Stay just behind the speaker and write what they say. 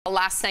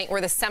last night were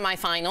the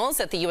semifinals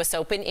at the U.S.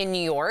 Open in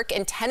New York,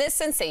 and tennis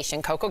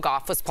sensation Coco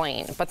Gauff was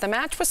playing. But the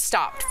match was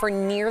stopped for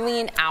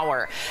nearly an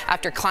hour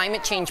after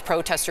climate change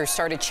protesters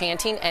started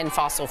chanting "End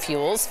fossil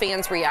fuels."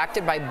 Fans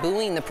reacted by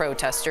booing the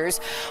protesters.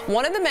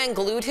 One of the men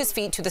glued his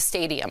feet to the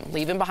stadium,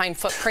 leaving behind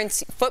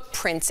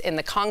footprints in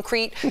the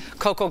concrete.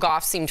 Coco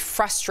Gauff seemed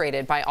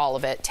frustrated by all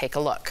of it. Take a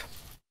look.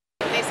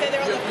 They say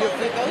they're on the phone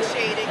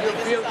negotiating.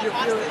 You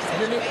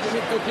need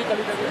to kick a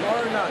little bit more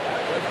or not?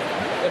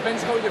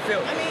 Depends how you feel.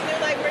 I mean,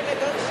 they're like, we're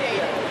negotiating.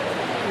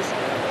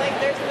 Like,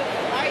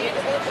 why are you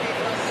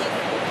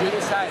negotiating? You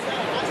decide.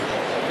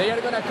 They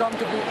are going to come to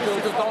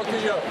talk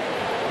to you.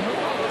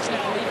 What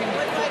do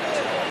I do?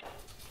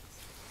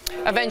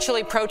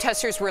 Eventually,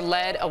 protesters were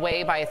led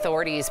away by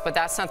authorities, but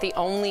that's not the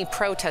only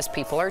protest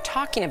people are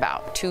talking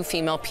about. Two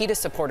female PETA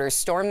supporters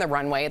stormed the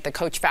runway at the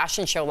Coach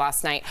fashion show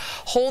last night,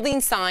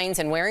 holding signs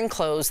and wearing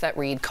clothes that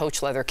read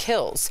 "Coach Leather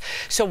Kills."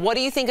 So what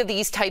do you think of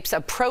these types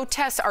of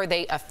protests? Are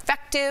they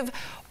effective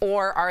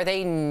or are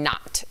they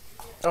not?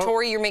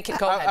 Tory, you're making,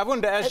 go ahead. I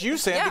wanted to ask you,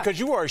 Sam, because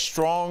you are a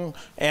strong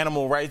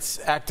animal rights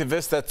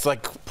activist. That's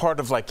like part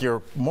of like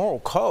your moral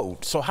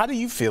code. So how do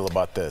you feel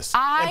about this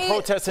and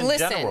protests in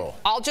general?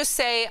 I'll just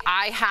say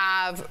I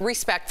have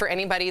respect for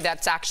anybody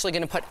that's actually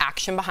going to put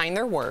action behind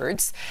their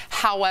words.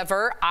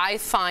 However, I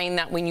find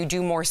that when you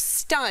do more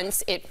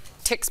stunts, it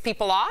ticks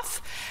people off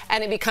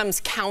and it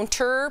becomes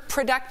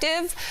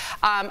counterproductive.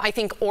 I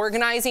think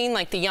organizing,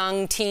 like the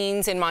young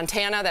teens in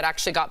Montana that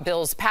actually got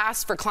bills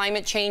passed for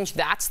climate change,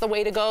 that's the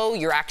way to go.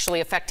 You're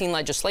actually affecting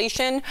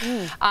legislation.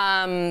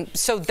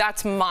 So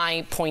that's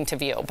my point of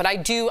view. But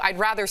I'd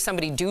rather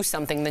somebody do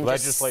something than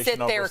just sit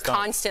there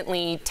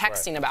constantly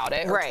texting about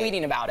it or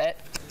tweeting about it.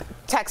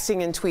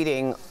 Texting and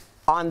tweeting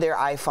on their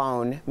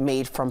iPhone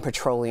made from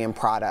petroleum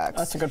products.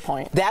 That's a good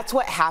point. That's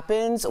what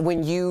happens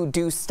when you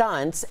do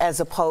stunts as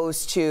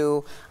opposed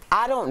to,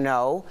 I don't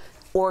know,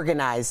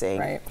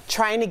 organizing,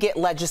 trying to get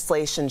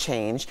legislation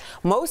changed.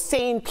 Most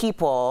sane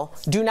people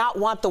do not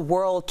want the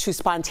world to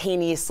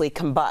spontaneously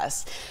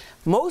combust.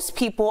 Most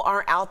people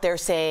aren't out there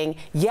saying,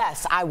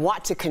 yes, I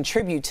want to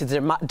contribute to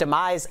the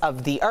demise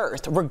of the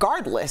earth,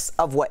 regardless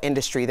of what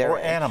industry they're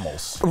in. Or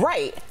animals.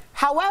 Right.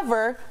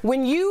 However,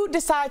 when you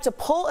decide to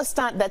pull a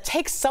stunt that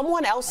takes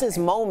someone else's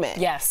moment,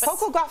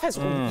 Coco Gauff has,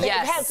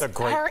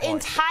 her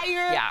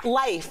entire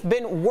life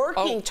been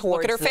working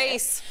towards look at her this.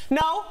 face. No,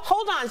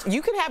 hold on.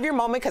 You can have your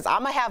moment because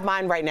I'm going to have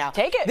mine right now.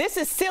 Take it. This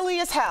is silly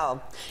as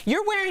hell.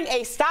 You're wearing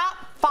a Stop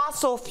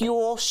Fossil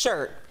Fuel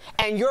shirt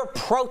and you're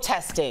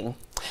protesting.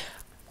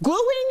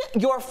 Gluing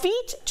your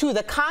feet to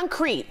the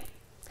concrete.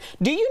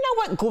 Do you know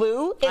what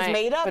glue is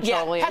made of?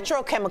 Petroleum. Yeah,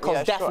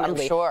 petrochemicals,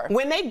 definitely. Sure.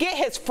 When they get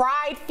his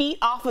fried feet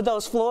off of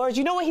those floors,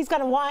 you know what he's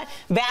going to want?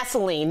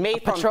 Vaseline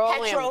made from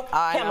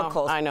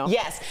petrochemicals. I know.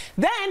 Yes.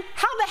 Then,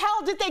 how the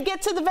hell did they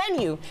get to the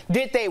venue?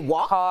 Did they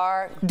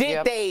walk?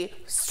 Did they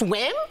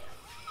swim?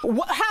 How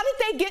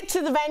did they get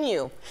to the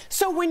venue?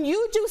 So when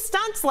you do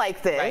stunts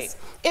like this,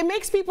 it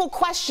makes people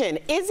question,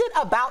 is it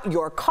about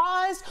your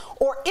cause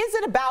or is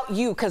it about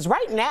you? Because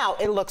right now,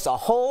 it looks a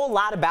whole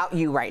lot about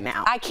you right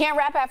now. I can't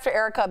rap after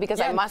Erica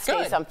because I must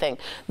say something.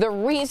 The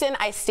reason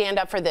I stand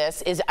up for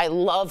this is I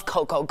love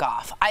Coco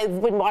Gauff.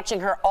 I've been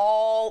watching her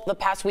all the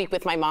past week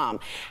with my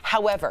mom.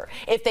 However,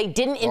 if they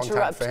didn't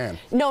interrupt...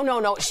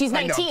 No, she's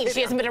 19.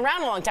 She hasn't been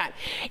around a long time.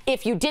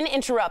 If you didn't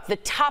interrupt the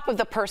top of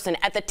the person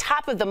at the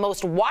top of the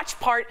most watched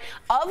part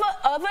of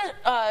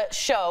a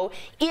show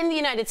in the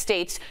United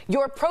States,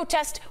 your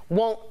protest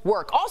won't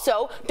work.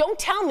 Also, don't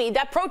tell me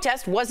that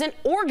protest wasn't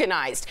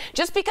organized.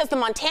 Just because the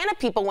Montana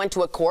people went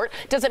to a court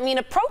doesn't mean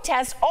a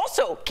protest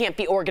also can't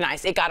be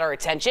organized. It got our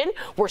attention.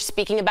 We're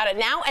speaking about it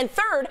now. And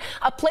third,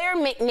 a player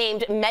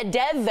named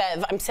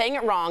Medvedev, I'm saying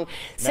it wrong,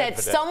 said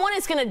someone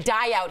is going to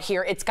die out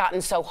here. It's gotten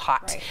so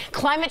hot.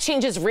 Climate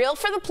change is real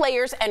for the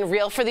players and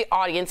real for the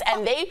audience,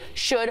 and they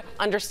should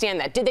understand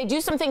that. Did they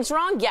do some things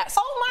wrong? Yes.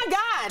 Oh my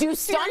God. Do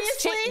stunts?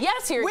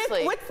 Yes,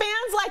 seriously. With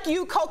fans like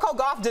you, Coco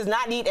Gauff does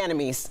not need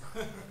enemies.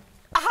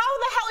 How the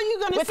hell are you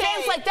going to say? With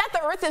fans like that,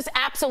 the earth is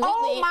absolutely...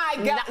 Oh, my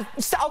God.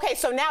 Okay,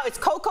 so now it's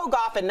Coco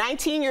Gauff at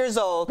 19 years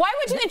old. Why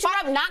would you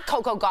interrupt not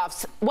Coco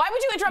Gauff's? Why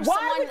would you interrupt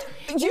someone?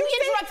 You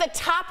interrupt the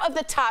top of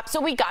the top,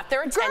 so we got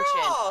their attention.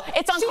 Girl,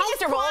 it's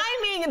uncomfortable. She's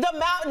climbing the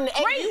mountain,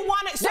 and you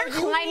want it... They're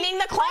climbing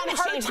the climate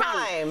change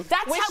mountain.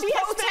 That's how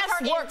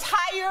protests work.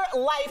 Entire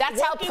life. That's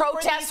how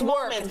protests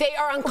work. They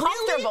are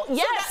uncomfortable.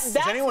 Really? Yes. Is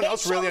anyone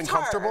else really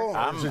uncomfortable?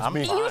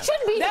 You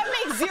should be. That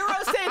makes zero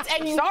sense,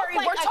 and you Sorry,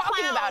 look like we're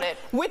talking about it.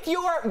 With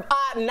your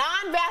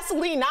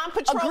non-Vaseline,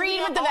 non-petroleum. Agree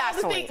with the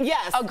Vaseline.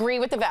 Yes. Agree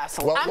with the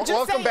Vaseline. Well,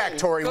 welcome back,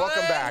 Tory.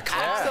 Welcome back.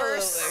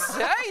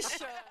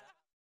 Absolutely.